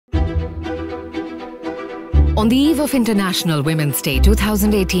On the eve of International Women's Day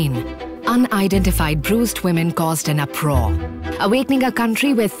 2018, unidentified bruised women caused an uproar, awakening a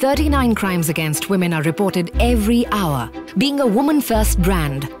country where 39 crimes against women are reported every hour. Being a woman-first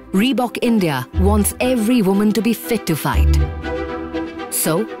brand, Reebok India wants every woman to be fit to fight.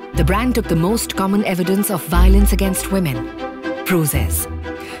 So, the brand took the most common evidence of violence against women, bruises,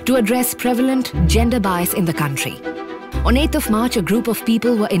 to address prevalent gender bias in the country. On 8th of March, a group of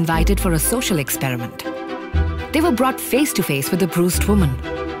people were invited for a social experiment. They were brought face to face with a bruised woman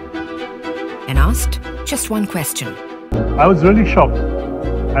and asked just one question. I was really shocked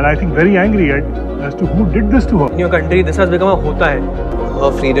and I think very angry as to who did this to her. In your country, this has become a hota hai.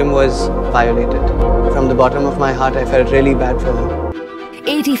 Her freedom was violated. From the bottom of my heart, I felt really bad for her.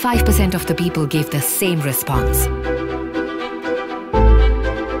 85% of the people gave the same response.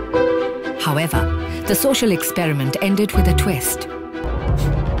 However, the social experiment ended with a twist.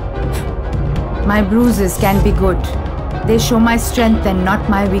 My bruises can be good. They show my strength and not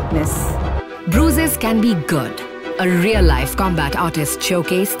my weakness. Bruises can be good. A real-life combat artist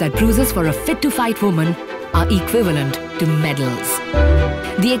showcased that bruises for a fit-to-fight woman are equivalent to medals.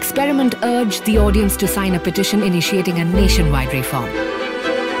 The experiment urged the audience to sign a petition initiating a nationwide reform.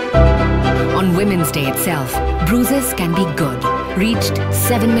 On Women's Day itself, bruises can be good reached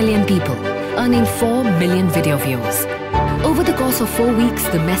 7 million people, earning 4 million video views. Over the course of 4 weeks,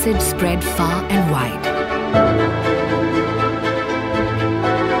 the message spread far and wide.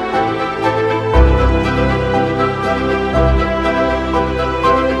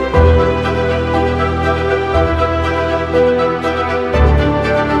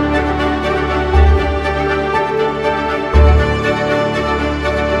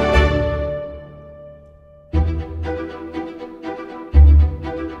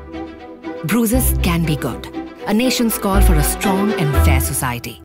 Bruises can be good. A nation's call for a strong and fair society.